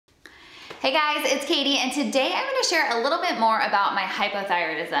Hey guys, it's Katie, and today I'm going to share a little bit more about my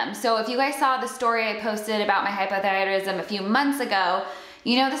hypothyroidism. So if you guys saw the story I posted about my hypothyroidism a few months ago,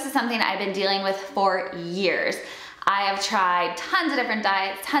 you know this is something I've been dealing with for years. I have tried tons of different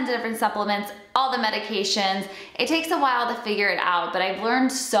diets, tons of different supplements, all the medications. It takes a while to figure it out, but I've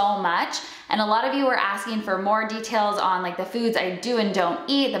learned so much. And a lot of you are asking for more details on like the foods I do and don't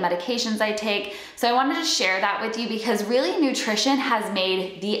eat, the medications I take. So I wanted to share that with you because really nutrition has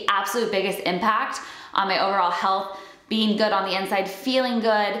made the absolute biggest impact on my overall health, being good on the inside, feeling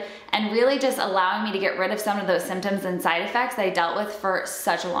good, and really just allowing me to get rid of some of those symptoms and side effects that I dealt with for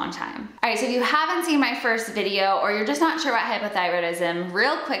such a long time. All right, so if you haven't seen my first video or you're just not sure about hypothyroidism,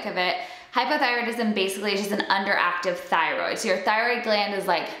 real quick of it, hypothyroidism basically is just an underactive thyroid. So your thyroid gland is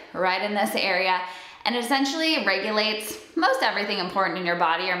like right in this area, and it essentially regulates most everything important in your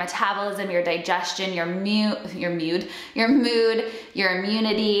body, your metabolism, your digestion, your mood, your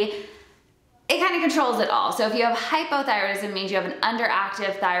immunity. It kind of controls it all. So if you have hypothyroidism, it means you have an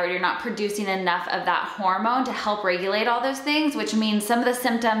underactive thyroid. You're not producing enough of that hormone to help regulate all those things, which means some of the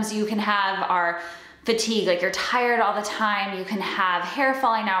symptoms you can have are fatigue, like you're tired all the time. You can have hair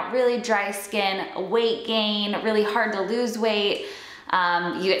falling out, really dry skin, weight gain, really hard to lose weight.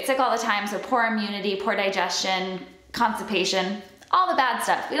 You get sick all the time, so poor immunity, poor digestion, constipation, all the bad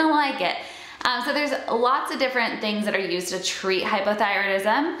stuff. We don't like it. So there's lots of different things that are used to treat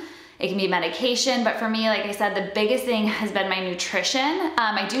hypothyroidism. It can be medication, but for me, like I said, the biggest thing has been my nutrition.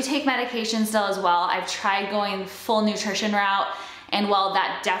 I do take medication still as well. I've tried going full nutrition route, and while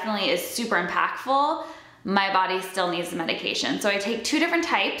that definitely is super impactful, my body still needs the medication. So I take two different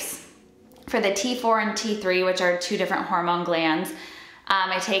types for the T4 and T3, which are two different hormone glands.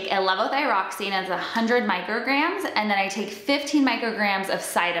 I take a levothyroxine as 100 micrograms, and then I take 15 micrograms of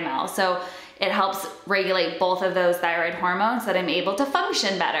Cytomel. So it helps regulate both of those thyroid hormones so that I'm able to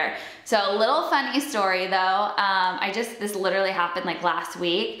function better. So a little funny story though, this literally happened like last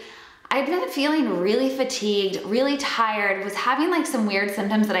week. I'd been feeling really fatigued, really tired, was having like some weird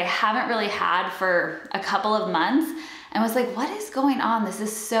symptoms that I haven't really had for a couple of months, and was like, what is going on? This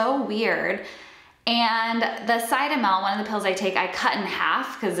is so weird. And the Cytomel, one of the pills I take, I cut in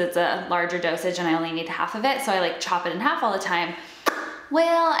half because it's a larger dosage and I only need half of it, so I like chop it in half all the time.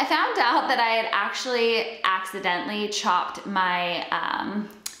 Well, I found out that I had actually accidentally chopped my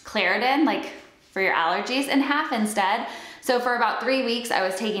Claritin, like for your allergies, in half instead. So for about 3 weeks, I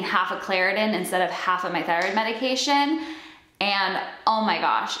was taking half of Claritin instead of half of my thyroid medication. And oh my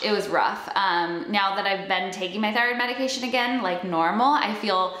gosh, it was rough. Now that I've been taking my thyroid medication again, like normal, I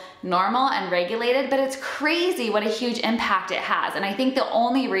feel normal and regulated, but it's crazy what a huge impact it has. And I think the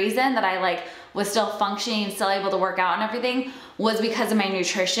only reason that I was still functioning, still able to work out and everything, was because of my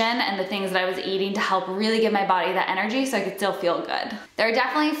nutrition and the things that I was eating to help really give my body that energy so I could still feel good. There are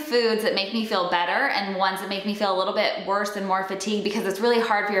definitely foods that make me feel better and ones that make me feel a little bit worse and more fatigued because it's really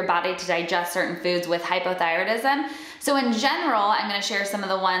hard for your body to digest certain foods with hypothyroidism. So in general, I'm gonna share some of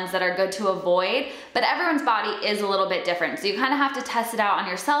the ones that are good to avoid, but everyone's body is a little bit different. So you kind of have to test it out on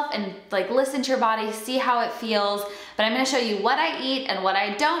yourself and listen to your body, see how it feels. But I'm gonna show you what I eat and what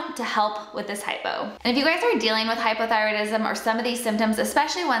I don't to help with this hypo. And if you guys are dealing with hypothyroidism or some of these symptoms,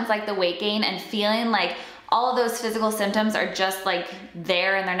 especially ones like the weight gain and feeling like all of those physical symptoms are just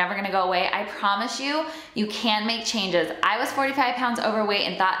there and they're never gonna go away, I promise you, you can make changes. I was 45 pounds overweight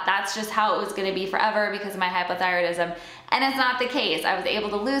and thought that's just how it was gonna be forever because of my hypothyroidism, and it's not the case. I was able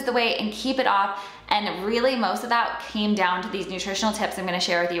to lose the weight and keep it off, and really most of that came down to these nutritional tips I'm gonna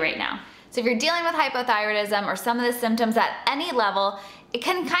share with you right now. So if you're dealing with hypothyroidism or some of the symptoms at any level, it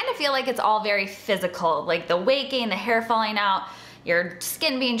can kind of feel like it's all very physical, like the weight gain, the hair falling out, your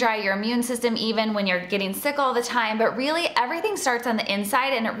skin being dry, your immune system even when you're getting sick all the time, but really everything starts on the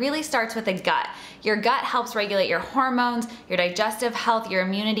inside, and it really starts with the gut. Your gut helps regulate your hormones, your digestive health, your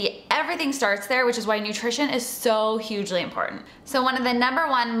immunity, everything starts there, which is why nutrition is so hugely important. So one of the number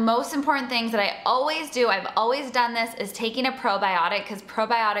one most important things that I always do, I've always done this, is taking a probiotic, because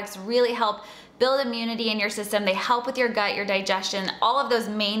probiotics really help build immunity in your system. They help with your gut, your digestion, all of those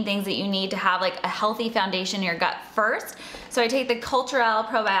main things that you need to have a healthy foundation in your gut first. So I take the Culturelle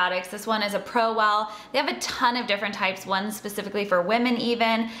probiotics. This one is a ProWell. They have a ton of different types, one specifically for women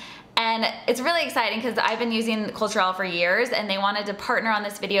even. And it's really exciting because I've been using Culturelle for years, and they wanted to partner on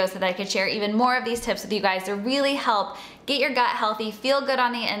this video so that I could share even more of these tips with you guys to really help get your gut healthy, feel good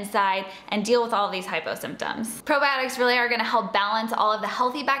on the inside, and deal with all of these hypo symptoms. Probiotics really are gonna help balance all of the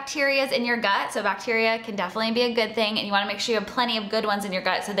healthy bacteria in your gut. So bacteria can definitely be a good thing, and you wanna make sure you have plenty of good ones in your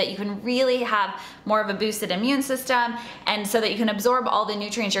gut so that you can really have more of a boosted immune system, and so that you can absorb all the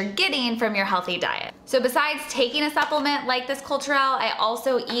nutrients you're getting from your healthy diet. So besides taking a supplement like this Culturelle, I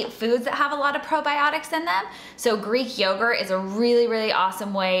also eat foods that have a lot of probiotics in them. So Greek yogurt is a really, really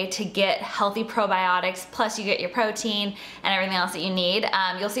awesome way to get healthy probiotics, plus you get your protein and everything else that you need.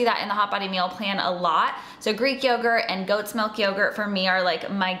 You'll see that in the Hot Body Meal Plan a lot. So Greek yogurt and goat's milk yogurt for me are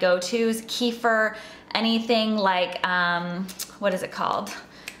like my go-tos. Kefir, anything like, what is it called?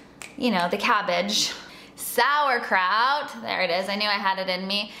 You know, the cabbage. Sauerkraut, there it is, I knew I had it in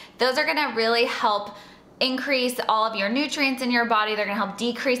me. Those are gonna really help increase all of your nutrients in your body. They're gonna help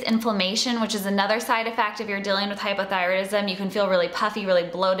decrease inflammation, which is another side effect if you're dealing with hypothyroidism. You can feel really puffy, really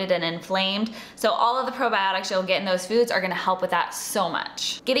bloated and inflamed. So all of the probiotics you'll get in those foods are gonna help with that so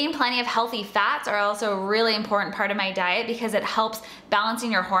much. Getting plenty of healthy fats are also a really important part of my diet because it helps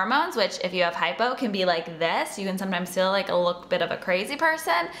balancing your hormones, which if you have hypo can be like this. You can sometimes feel like a bit of a crazy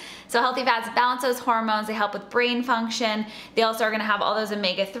person. So healthy fats balance those hormones. They help with brain function. They also are gonna have all those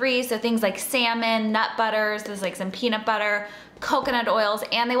omega-3s, so things like salmon, nut butters, there's like some peanut butter, coconut oils,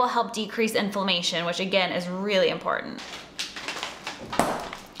 and they will help decrease inflammation, which again is really important.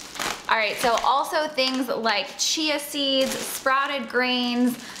 All right, so also things like chia seeds, sprouted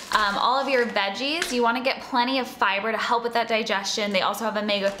grains, all of your veggies, you wanna get plenty of fiber to help with that digestion. They also have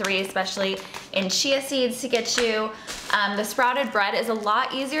omega-3, especially in chia seeds to get you. The sprouted bread is a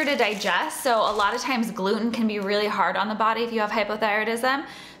lot easier to digest, so a lot of times gluten can be really hard on the body if you have hypothyroidism.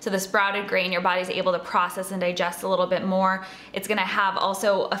 So the sprouted grain, your body's able to process and digest a little bit more. It's gonna have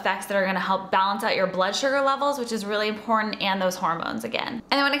also effects that are gonna help balance out your blood sugar levels, which is really important, and those hormones again.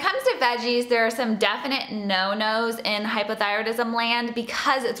 And then when it comes to veggies, there are some definite no-nos in hypothyroidism land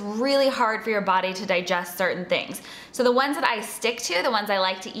because it's really hard for your body to digest certain things. So the ones that I stick to, the ones I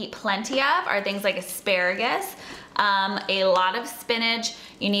like to eat plenty of, are things like asparagus, a lot of spinach.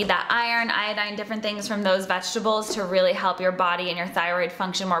 You need that iron, iodine, different things from those vegetables to really help your body and your thyroid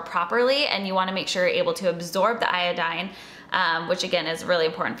function more properly, and you wanna make sure you're able to absorb the iodine, which again is really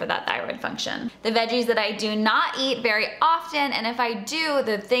important for that thyroid function. The veggies that I do not eat very often, and if I do,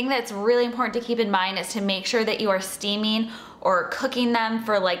 the thing that's really important to keep in mind is to make sure that you are steaming or cooking them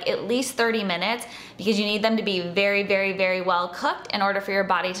for like at least 30 minutes because you need them to be very, very, very well cooked in order for your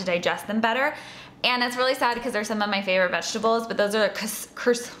body to digest them better. And it's really sad because they're some of my favorite vegetables, but those are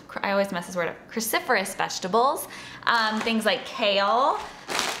I always mess this word up, cruciferous vegetables. Things like kale,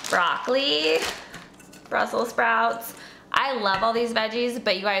 broccoli, Brussels sprouts. I love all these veggies,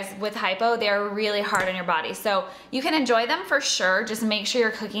 but you guys, with hypo, they are really hard on your body. So you can enjoy them for sure, just make sure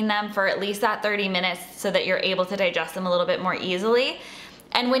you're cooking them for at least that 30 minutes so that you're able to digest them a little bit more easily.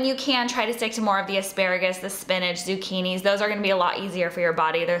 And when you can, try to stick to more of the asparagus, the spinach, zucchinis. Those are gonna be a lot easier for your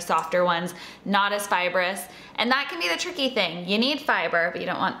body. They're softer ones, not as fibrous. And that can be the tricky thing. You need fiber, but you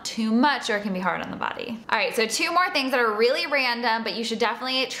don't want too much or it can be hard on the body. All right, so two more things that are really random, but you should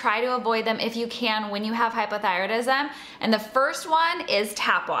definitely try to avoid them if you can when you have hypothyroidism. And the first one is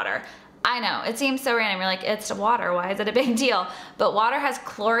tap water. I know, it seems so random. You're like, it's water, why is it a big deal? But water has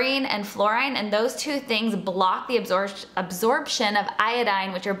chlorine and fluorine, and those two things block the absorption of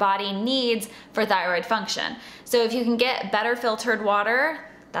iodine, which your body needs for thyroid function. So if you can get better filtered water,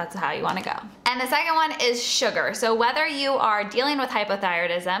 that's how you wanna go. And the second one is sugar. So whether you are dealing with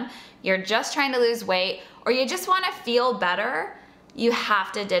hypothyroidism, you're just trying to lose weight, or you just wanna feel better, you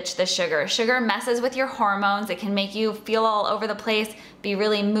have to ditch the sugar. Sugar messes with your hormones. It can make you feel all over the place, be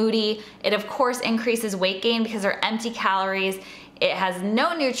really moody. It of course increases weight gain because they're empty calories. It has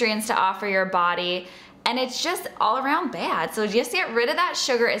no nutrients to offer your body, and it's just all around bad. So just get rid of that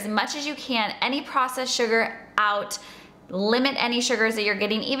sugar as much as you can. Any processed sugar out. Limit any sugars that you're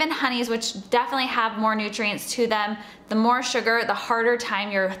getting, even honeys, which definitely have more nutrients to them. The more sugar, the harder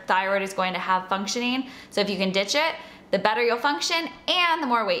time your thyroid is going to have functioning. So if you can ditch it, the better you'll function and the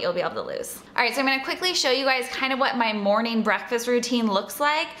more weight you'll be able to lose. All right, so I'm gonna quickly show you guys kind of what my morning breakfast routine looks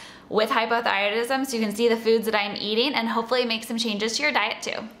like with hypothyroidism so you can see the foods that I'm eating and hopefully make some changes to your diet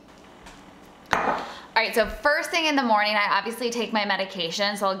too. All right, so first thing in the morning, I obviously take my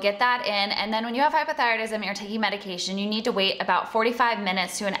medication, so I'll get that in. And then when you have hypothyroidism and you're taking medication, you need to wait about 45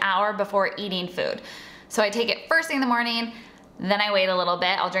 minutes to an hour before eating food. So I take it first thing in the morning, then I wait a little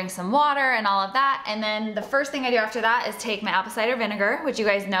bit, I'll drink some water and all of that, and then the first thing I do after that is take my apple cider vinegar, which you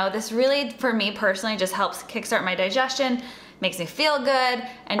guys know, this really, for me personally, just helps kickstart my digestion, makes me feel good,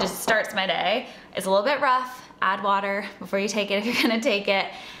 and just starts my day. It's a little bit rough, add water before you take it if you're gonna take it.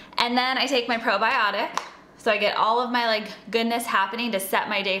 And then I take my probiotic. So I get all of my like goodness happening to set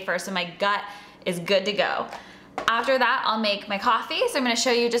my day first, so my gut is good to go. After that, I'll make my coffee. So I'm gonna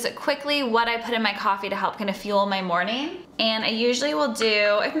show you just quickly what I put in my coffee to help kind of fuel my morning. And I usually will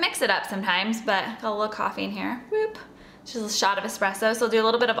I mix it up sometimes, but got a little coffee in here. Whoop. Just a shot of espresso. So I'll do a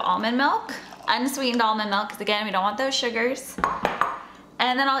little bit of almond milk, unsweetened almond milk, because again, we don't want those sugars.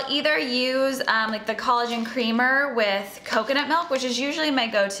 And then I'll either use like the collagen creamer with coconut milk, which is usually my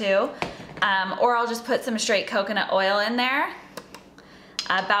go-to, or I'll just put some straight coconut oil in there.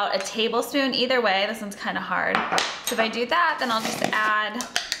 About a tablespoon either way. This one's kind of hard. So if I do that, then I'll just add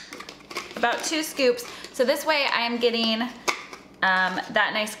about 2 scoops. So this way I am getting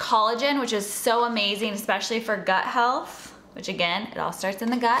that nice collagen, which is so amazing, especially for gut health, which again, it all starts in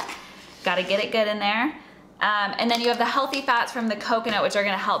the gut. Gotta get it good in there. And then you have the healthy fats from the coconut, which are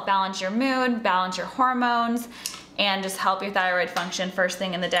gonna help balance your mood, balance your hormones, and just help your thyroid function first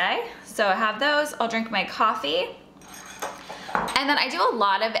thing in the day. So I have those. I'll drink my coffee. And then I do a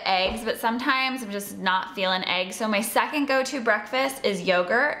lot of eggs, but sometimes I'm just not feeling eggs. So my second go-to breakfast is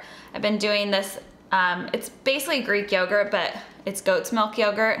yogurt. I've been doing this, it's basically Greek yogurt, but it's goat's milk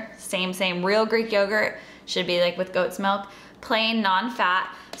yogurt. Same, real Greek yogurt should be like with goat's milk, plain,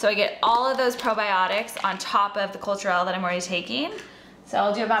 non-fat. So I get all of those probiotics on top of the culturelle that I'm already taking. So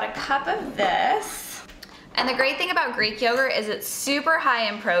I'll do about a cup of this. And the great thing about Greek yogurt is it's super high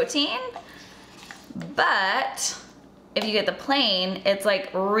in protein, but if you get the plain, it's like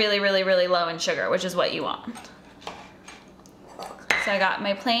really low in sugar, which is what you want. So I got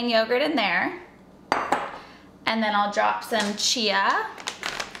my plain yogurt in there. And then I'll drop some chia,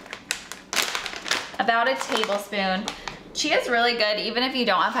 about a tablespoon. Chia is really good even if you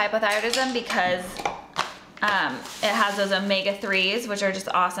don't have hypothyroidism, because it has those omega-3s, which are just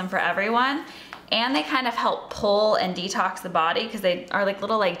awesome for everyone. And they kind of help pull and detox the body because they are like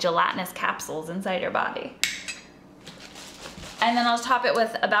little like gelatinous capsules inside your body. And then I'll top it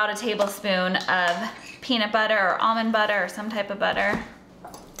with about a tablespoon of peanut butter or almond butter or some type of butter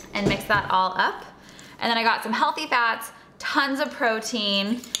and mix that all up. And then I got some healthy fats, tons of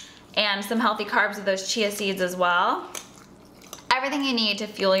protein, and some healthy carbs with those chia seeds as well. Everything you need to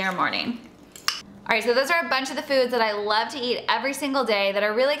fuel your morning. All right, so those are a bunch of the foods that I love to eat every single day that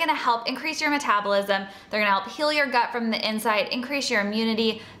are really gonna help increase your metabolism. They're gonna help heal your gut from the inside, increase your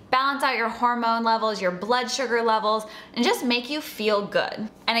immunity, balance out your hormone levels, your blood sugar levels, and just make you feel good.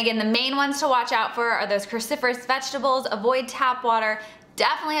 And again, the main ones to watch out for are those cruciferous vegetables, avoid tap water,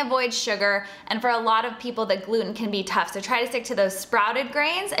 definitely avoid sugar, and for a lot of people that gluten can be tough, so try to stick to those sprouted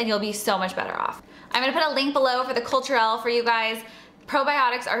grains and you'll be so much better off. I'm gonna put a link below for the culturelle for you guys.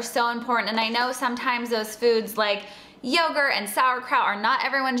 Probiotics are so important, and I know sometimes those foods like yogurt and sauerkraut are not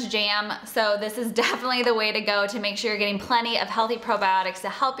everyone's jam, so this is definitely the way to go to make sure you're getting plenty of healthy probiotics to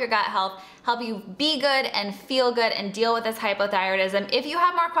help your gut health, help you be good and feel good and deal with this hypothyroidism. If you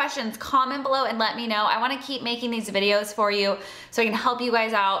have more questions, comment below and let me know. I want to keep making these videos for you so I can help you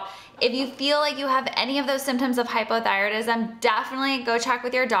guys out. If you feel like you have any of those symptoms of hypothyroidism, definitely go check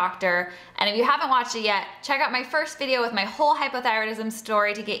with your doctor. And if you haven't watched it yet, check out my first video with my whole hypothyroidism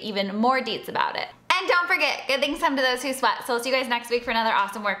story to get even more deets about it. And don't forget, good things come to those who sweat. So I'll see you guys next week for another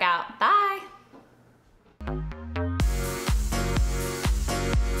awesome workout. Bye.